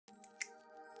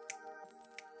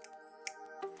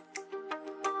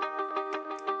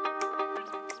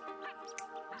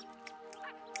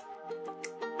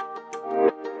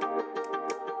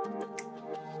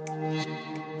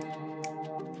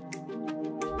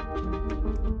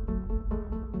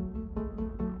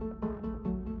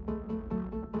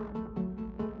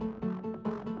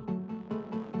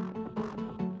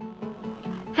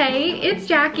Hey, it's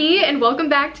Jackie and welcome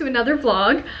back to another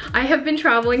vlog. I have been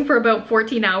traveling for about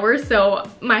 14 hours, so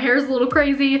my hair is a little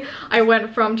crazy. I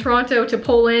went from Toronto to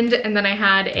Poland and then I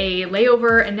had a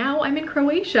layover and now I'm in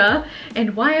Croatia.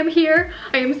 And why I'm here,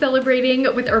 I am celebrating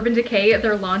with Urban Decay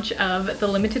their launch of the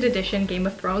limited edition Game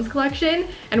of Thrones collection.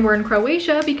 And we're in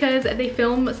Croatia because they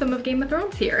film some of Game of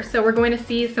Thrones here. So we're going to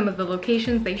see some of the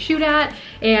locations they shoot at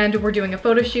and we're doing a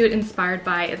photo shoot inspired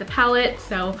by the palette.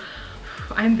 So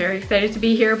I'm very excited to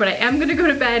be here, but I am gonna go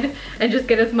to bed and just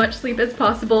get as much sleep as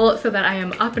possible so that I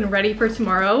am up and ready for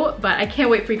tomorrow. But I can't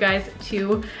wait for you guys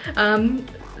to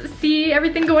see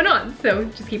everything going on. So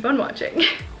just keep on watching.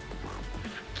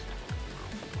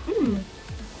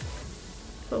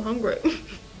 So hungry.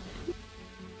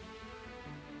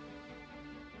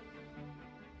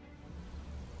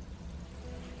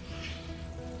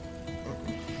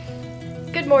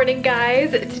 Good morning,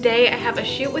 guys. Today I have a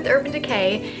shoot with Urban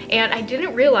Decay and I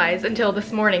didn't realize until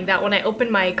this morning that when I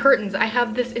opened my curtains I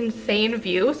have this insane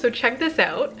view, so check this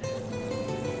out.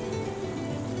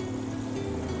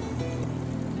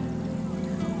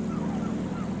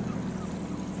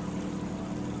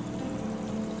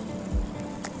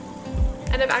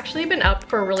 And I've actually been up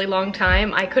for a really long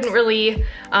time. I couldn't really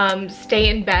stay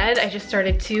in bed. I just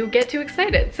started to get too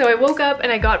excited. So I woke up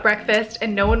and I got breakfast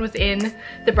and no one was in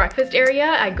the breakfast area.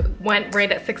 I went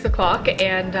right at 6 o'clock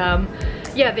and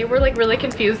yeah, they were like really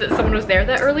confused that someone was there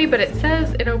that early, but it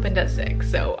says it opened at 6.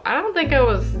 So I don't think I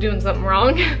was doing something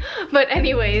wrong. But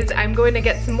anyways, I'm going to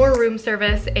get some more room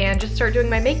service and just start doing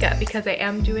my makeup because I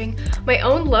am doing my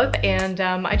own look and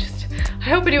I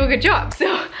hope I do a good job.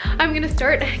 So I'm gonna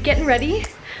start getting ready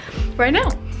right now.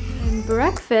 And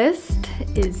breakfast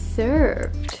is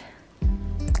served.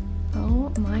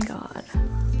 Oh my God.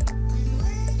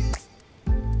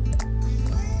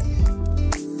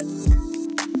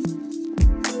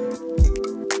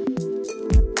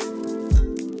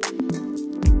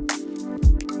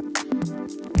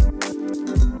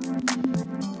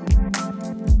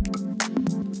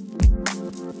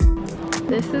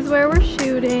 This is where we're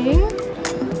shooting.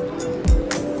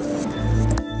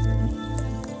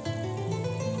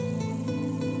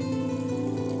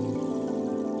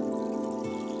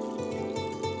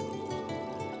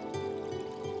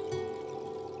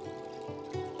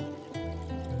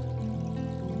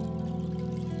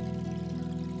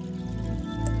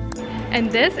 And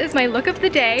this is my look of the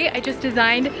day. I just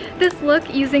designed this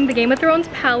look using the Game of Thrones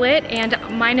palette and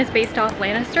mine is based off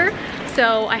Lannister.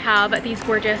 So I have these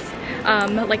gorgeous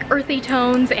like earthy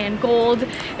tones and gold.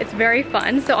 It's very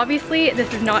fun. So obviously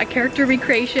this is not a character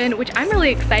recreation, which I'm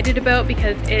really excited about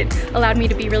because it allowed me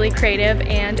to be really creative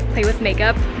and play with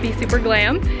makeup, be super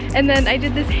glam. And then I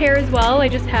did this hair as well. I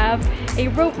just have a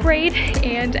rope braid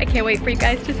and I can't wait for you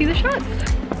guys to see the shots.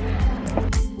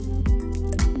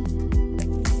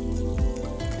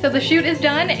 So the shoot is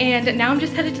done and now I'm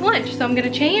just headed to lunch. So I'm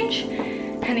gonna change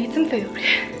and eat some food.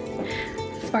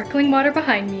 Sparkling water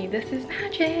behind me. This is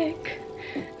magic.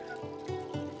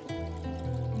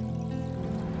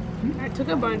 I took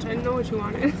a bunch. I didn't know what you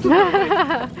wanted.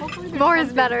 More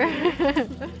is better.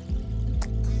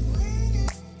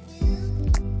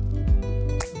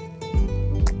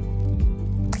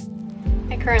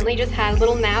 I currently just had a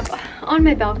little nap on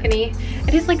my balcony.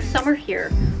 It is like summer here.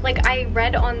 Like I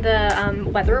read on the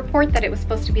weather report that it was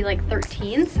supposed to be like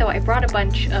 13, so I brought a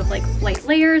bunch of like light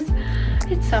layers.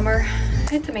 It's summer.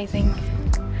 It's amazing.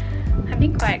 I'm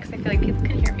being quiet because I feel like people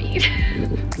can hear me.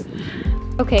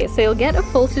 Okay, so you'll get a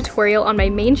full tutorial on my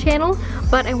main channel,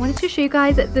 but I wanted to show you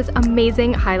guys this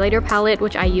amazing highlighter palette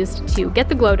which I used to get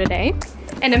the glow today.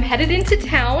 And I'm headed into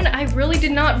town. I really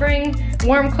did not bring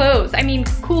warm clothes. I mean,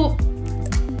 cool.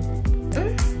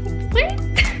 Wait.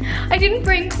 I didn't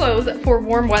bring clothes for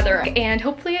warm weather and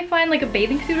hopefully I find like a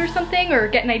bathing suit or something or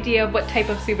get an idea of what type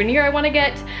of souvenir I want to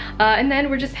get. And then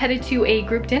we're just headed to a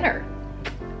group dinner.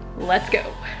 Let's go.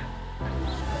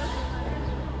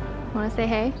 Want to say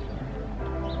hey?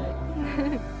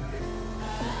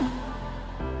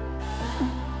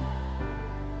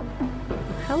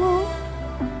 Hello.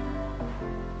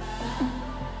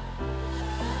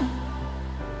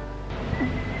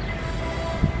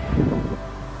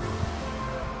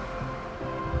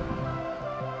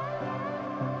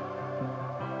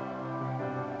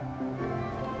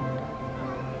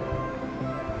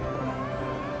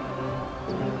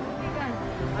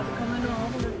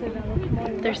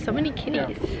 There's so many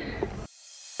kitties.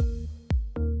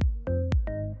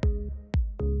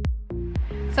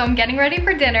 So I'm getting ready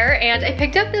for dinner and I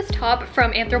picked up this top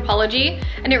from Anthropology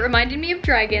and it reminded me of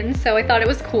dragons, so I thought it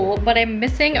was cool, but I'm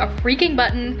missing a freaking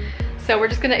button. So we're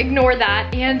just gonna ignore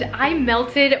that. And I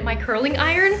melted my curling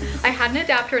iron. I had an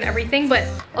adapter and everything, but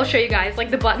I'll show you guys. Like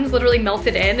the buttons literally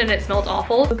melted in and it smelled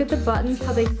awful. Look at the buttons,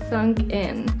 how they sunk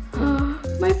in.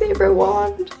 My favorite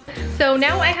wand. So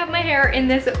now I have my hair in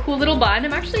this cool little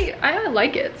bun. I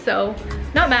like it, so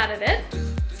not mad at it.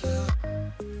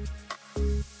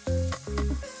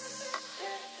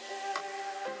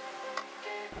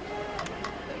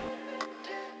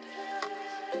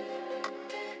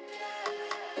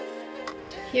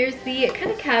 Here's the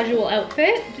kind of casual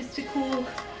outfit, just a cool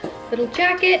little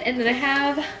jacket, and then I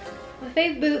have my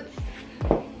fave boots.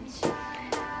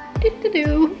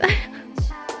 Do-do-do.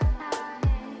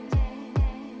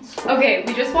 Okay,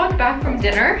 we just walked back from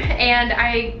dinner and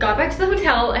I got back to the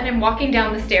hotel and I'm walking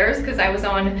down the stairs because I was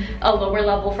on a lower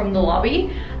level from the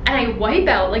lobby, and I wipe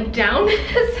out like down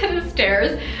this set of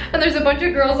stairs, and there's a bunch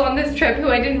of girls on this trip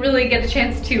who I didn't really get a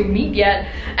chance to meet yet,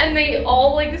 and they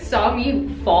all like saw me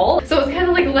fall. So I was kind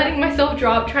of like letting myself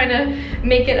drop, trying to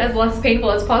make it as less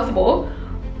painful as possible.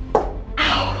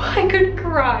 Ow, I could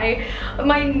cry.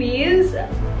 My knees,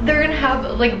 they're gonna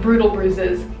have like brutal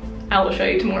bruises. I will show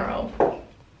you tomorrow.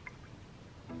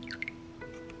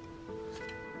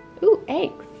 Ooh,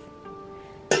 eggs.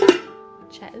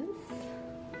 Ches.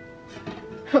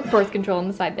 Birth control on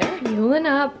the side there. Fueling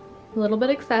up, a little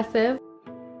bit excessive.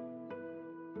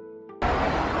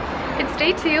 It's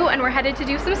day 2 and we're headed to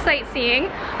do some sightseeing.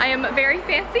 I am very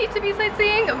fancy to be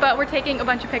sightseeing, but we're taking a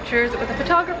bunch of pictures with a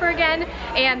photographer again,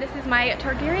 and this is my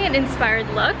Targaryen inspired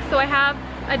look. So I have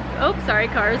a, oh, sorry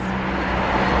cars.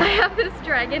 I have this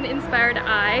dragon inspired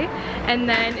eye, and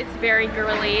then it's very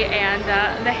girly, and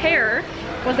the hair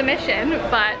was a mission,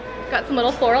 but got some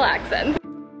little floral accents.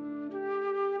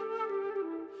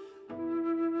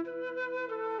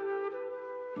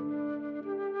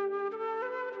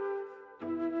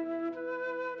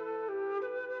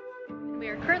 We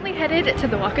are currently headed to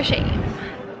the Walk of Shame.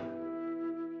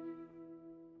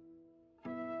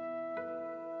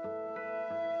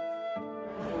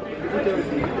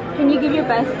 Can you give your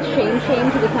best shame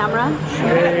to the camera?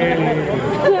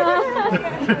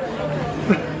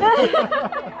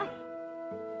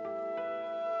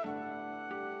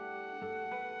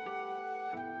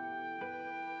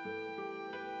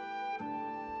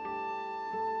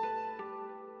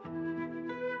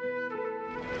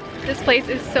 This place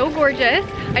is so gorgeous.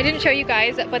 I didn't show you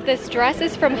guys, but this dress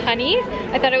is from Honey.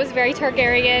 I thought it was very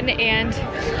Targaryen and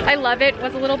I love it. It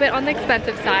was a little bit on the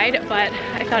expensive side, but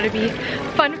I thought it'd be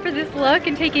fun for this look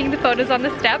and taking the photos on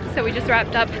the steps. So we just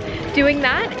wrapped up doing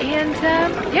that, and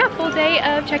yeah, full day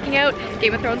of checking out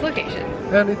Game of Thrones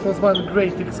locations. And it was one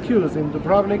great excuse in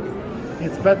Dubrovnik.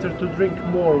 It's better to drink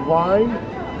more wine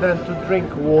than to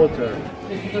drink water.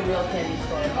 This is a real candy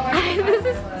store. This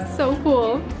is so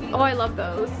cool. Oh, I love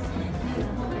those.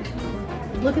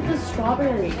 Look at the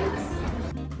strawberries.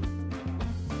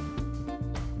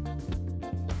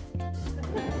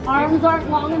 Arms aren't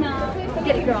long enough.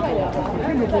 Get it, girl.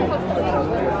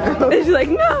 She's like,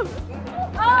 no.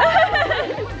 Oh,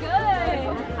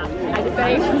 good.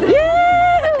 Thanks.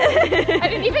 Yeah. I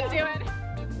didn't even do it.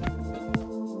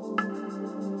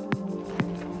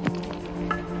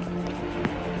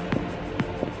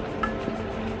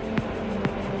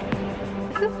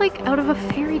 This is like out of a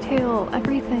fairy tale,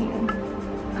 everything.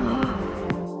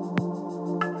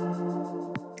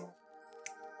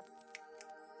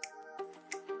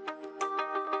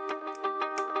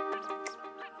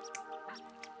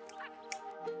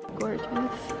 Gorgeous.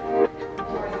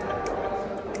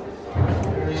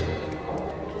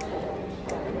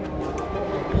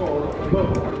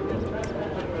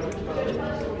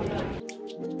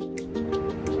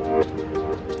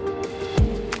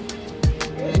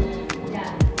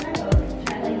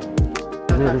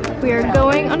 We are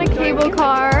going on a cable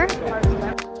car.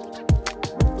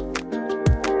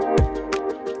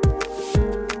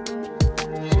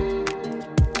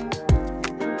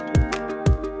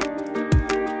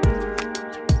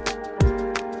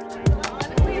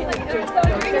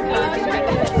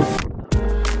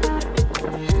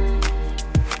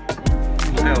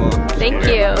 Thank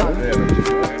you.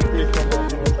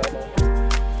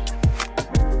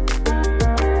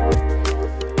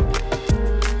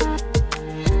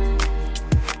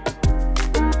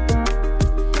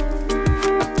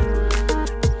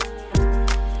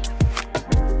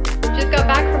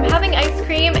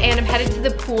 And I'm headed to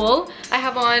the pool. I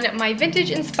have on my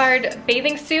vintage inspired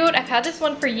bathing suit. I've had this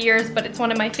one for years, but it's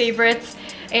one of my favorites.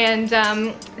 And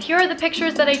here are the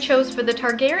pictures that I chose for the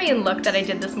Targaryen look that I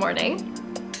did this morning.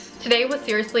 Today was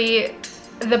seriously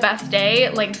the best day.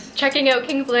 Like, checking out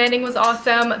King's Landing was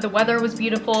awesome. The weather was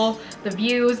beautiful, the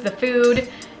views, the food.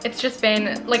 it's just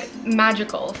been like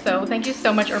magical. So thank you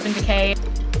so much, Urban Decay.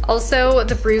 Also,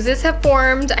 the bruises have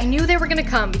formed. I knew they were gonna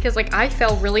come because like I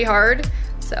fell really hard.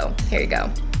 So here you go.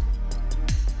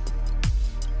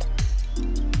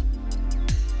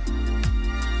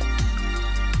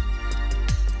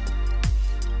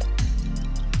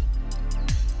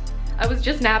 I was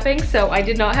just napping, so I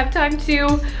did not have time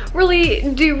to really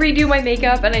redo my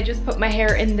makeup, and I just put my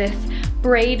hair in this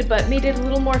braid, but made it a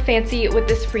little more fancy with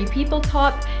this Free People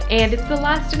top. And it's the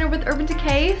last dinner with Urban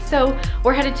Decay, so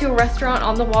we're headed to a restaurant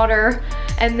on the water,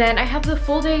 and then I have the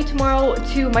full day tomorrow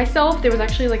to myself. There was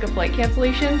actually like a flight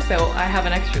cancellation, so I have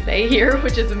an extra day here,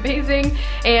 which is amazing.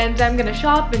 And I'm gonna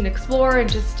shop and explore and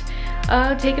just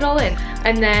take it all in.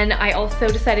 And then I also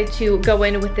decided to go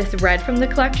in with this red from the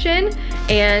collection,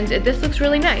 and this looks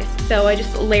really nice. So I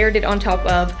just layered it on top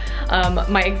of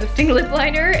my existing lip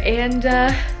liner, and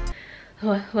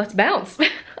let's bounce.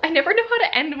 I never know how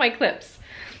to end my clips.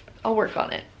 I'll work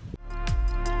on it.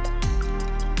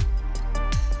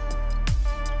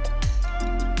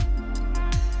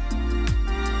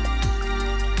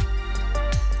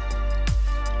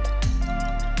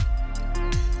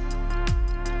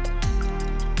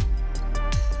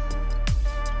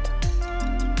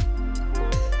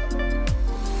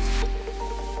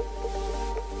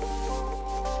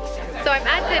 So I'm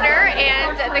at dinner,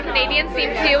 and the Canadians seem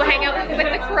to hang out with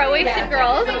the Croatian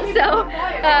girls. So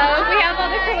we have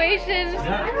all the Croatian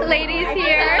ladies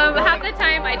here. Half the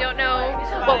time I don't know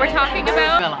what we're talking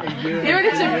about.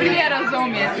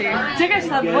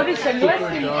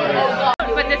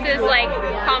 But this is like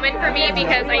common for me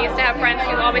because I used to have friends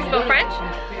who always spoke French.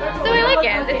 So I like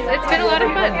it. It's been a lot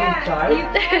of fun.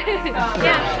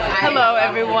 Yeah. Hello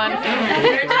everyone.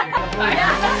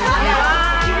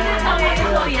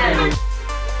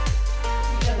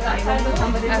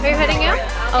 Are you heading out?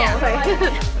 Oh, okay.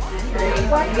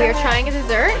 We are trying a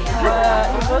dessert.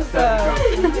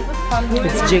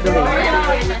 It's jiggling.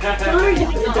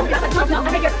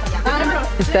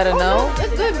 Is that a no?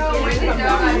 It's good.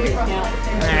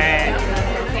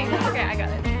 Okay, I got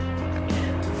it.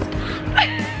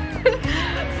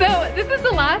 So this is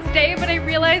the last day, but I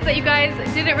realized that you guys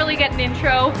didn't really get an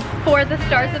intro for the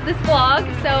stars of this vlog.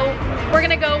 So we're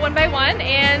gonna go one by one,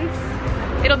 and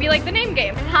it'll be like the name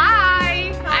game.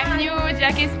 Hi! I'm new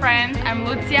Jackie's friend. I'm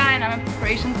Lucia and I'm a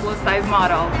Croatian plus size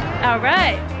model. All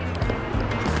right.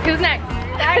 Who's next?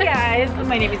 Hi guys,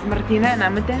 my name is Martina and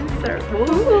I'm a dancer.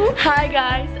 Ooh. Hi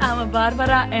guys, I'm a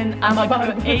Barbara and I'm a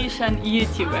Croatian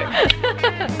YouTuber.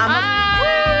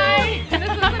 Hi! This is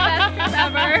the best trip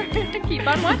ever. Keep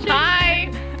on watching. Hi!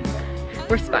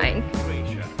 We're spying.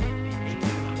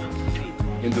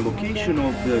 In the location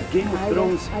of the Game of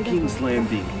Thrones King's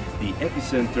Landing, the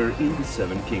epicenter in the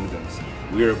Seven Kingdoms.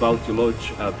 We're about to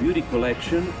launch a beauty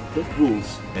collection that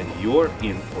rules, and you're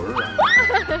in for a ride.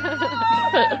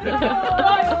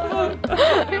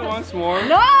 Once more.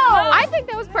 No! I think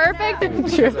that was perfect.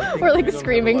 We're like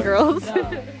screaming girls.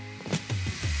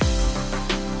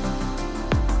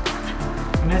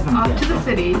 Off to the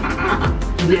city.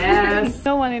 Yes.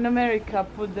 No one in America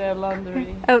put their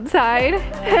laundry outside.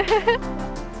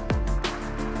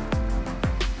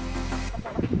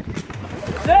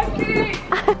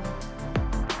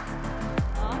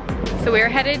 So we're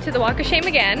headed to the Walk of Shame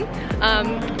again.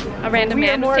 A random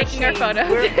man was taking our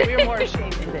photos. We're more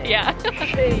ashamed today. Yeah.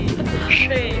 Shame.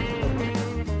 Shame.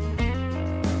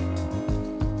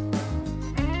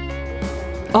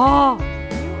 Oh!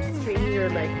 Straighten your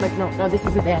leg. Like, no, this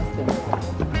is a dance thing.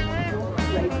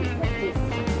 Right here, like this.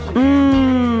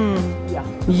 Yeah.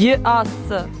 Yes.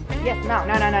 Yes, no.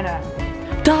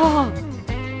 Da!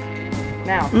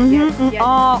 Now. Yes.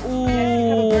 Ah, ooh.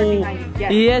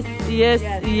 Yes.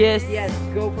 Yes,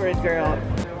 go for it, girl.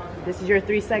 This is your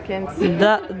 3 seconds.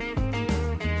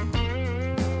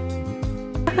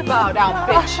 Bow down,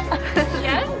 bitch.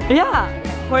 Yes? Yeah,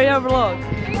 for your vlog.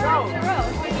 3 times in a row.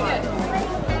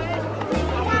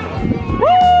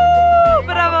 Woo!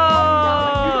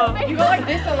 Bravo! You go like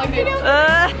this or like this?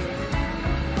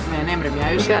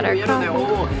 We got our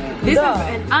coffee. This is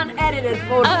an unedited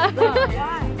photo.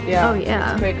 Yeah. Oh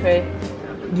yeah. Quick.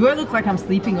 Do I look like I'm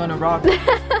sleeping on a rock?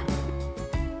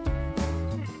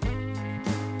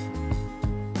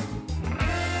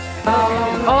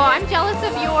 Oh, I'm jealous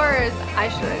of yours. I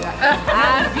should have got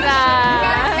that.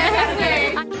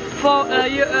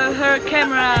 Her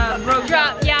camera broke.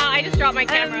 Yeah, I just dropped my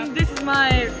camera. And this is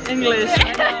my English.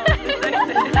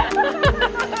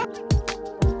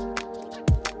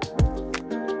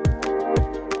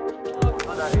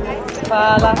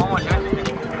 Fala.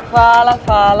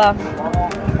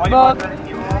 Bog.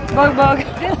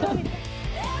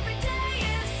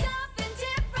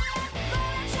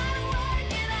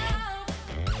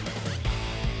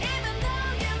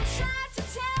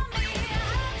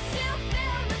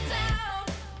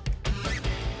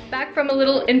 back from a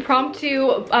little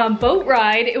impromptu boat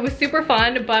ride. It was super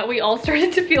fun, but we all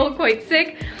started to feel quite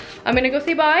sick. I'm gonna go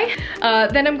say bye.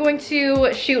 Then I'm going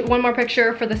to shoot one more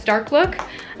picture for the Stark look.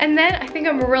 And then I think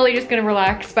I'm really just gonna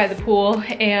relax by the pool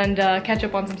and catch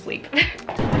up on some sleep.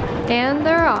 And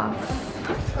they're off.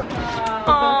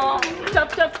 Oh,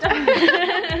 stop.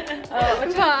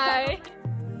 Bye.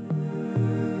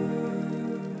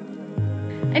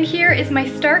 And here is my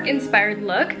Stark inspired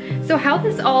look. So how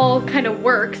this all kind of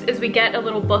works is we get a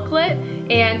little booklet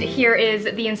and here is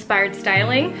the inspired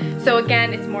styling. So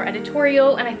again, it's more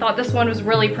editorial and I thought this one was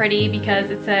really pretty because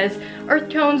it says earth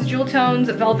tones, jewel tones,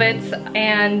 velvets,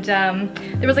 and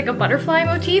there was like a butterfly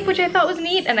motif, which I thought was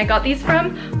neat, and I got these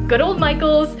from good old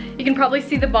Michael's. You can probably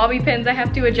see the bobby pins. I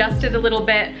have to adjust it a little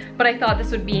bit, but I thought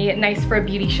this would be nice for a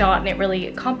beauty shot and it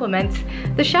really complements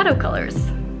the shadow colors.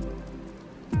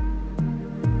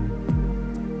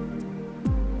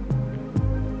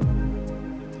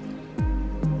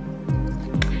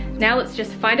 Now let's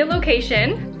just find a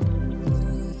location.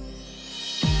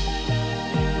 So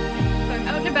I'm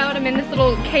out and about, I'm in this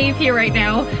little cave here right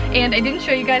now, and I didn't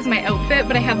show you guys my outfit,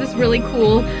 but I have this really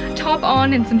cool top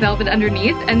on and some velvet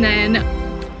underneath, and then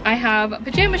I have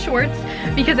pajama shorts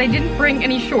because I didn't bring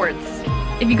any shorts.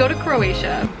 If you go to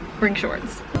Croatia, bring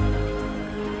shorts.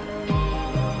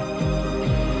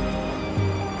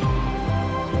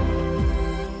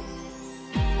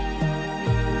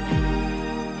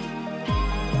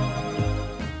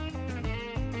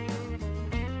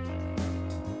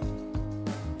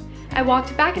 I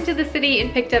walked back into the city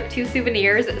and picked up 2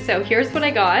 souvenirs, so here's what I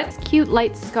got. This cute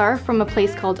light scarf from a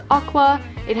place called Aqua.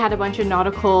 It had a bunch of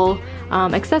nautical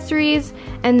accessories,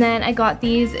 and then I got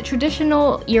these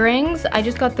traditional earrings. I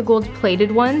just got the gold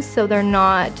plated ones, so they're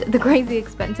not the crazy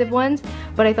expensive ones,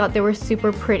 but I thought they were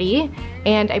super pretty,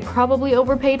 and I probably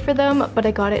overpaid for them, but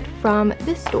I got it from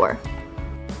this store.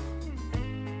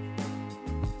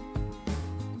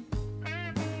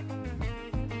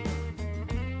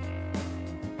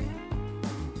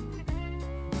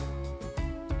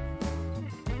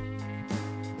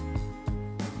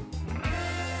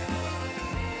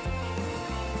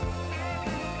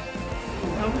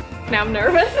 Now I'm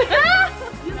nervous. No.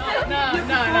 You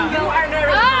are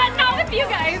nervous. Not with you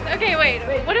guys. Okay, wait.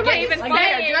 What am I even saying? Do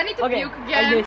I need to puke again?